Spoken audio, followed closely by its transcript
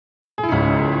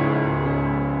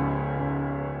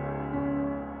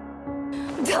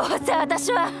どうせ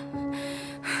私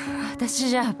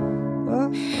じゃあ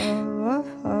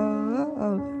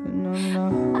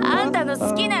んたの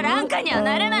好きなランカには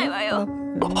なれないわよ。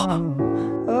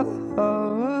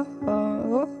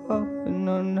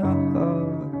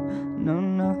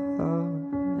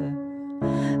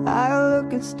I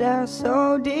look and stare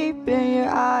so deep in your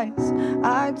eyes.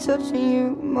 I'm touching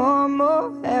you more and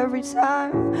more every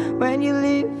time. When you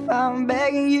leave, I'm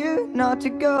begging you not to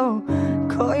go.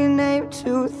 Call your name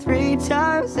 2 or 3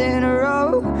 times in a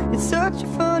row. It's such a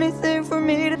funny thing for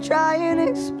me to try and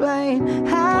explain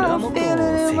how I'm feeling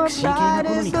and my pride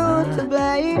is the one to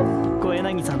blame.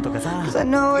 Cause I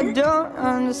know I don't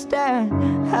understand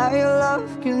how your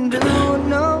love can do what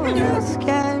no one else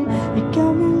can. You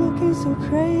got me looking so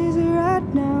crazy right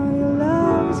now. Your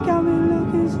love's got me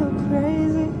looking so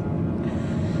crazy.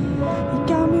 You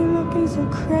got me looking so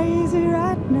crazy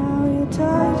right now. Your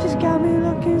touch just got me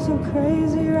looking so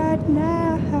crazy right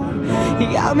now. You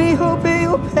got me hoping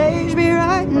you'll page me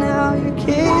right now. Your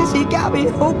kiss, you got me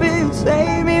hoping you'll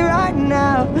save me right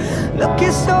now.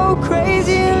 Looking so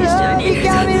crazy in love. You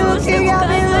got me looking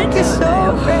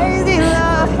so crazy in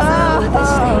love.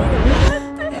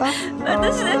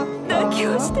 私で妥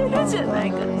協してるんじゃな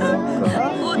いかな。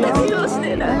もう妥協し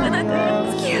て楽だから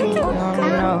付き合っておくか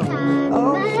ら。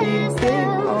Oh, she's big,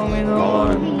 homie,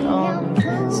 Lord.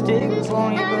 Stick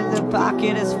phony, but the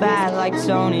pocket is fat like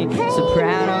Sony.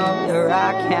 Soprano, the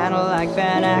rock handle like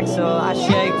Van Axel. I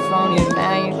shake phony,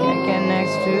 man, you can't get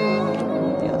next to.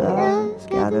 Your love's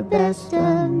got the best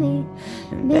of me.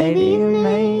 And baby, you're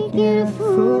making a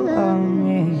fool of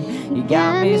me. You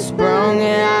got me sprung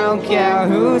and I don't care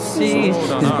who sees.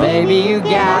 Cause baby, you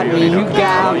got me, you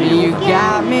got me, you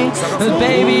got me. Cause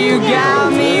baby, you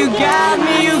got me, you got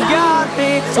me, you got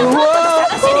me. Whoa,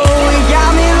 you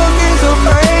got me.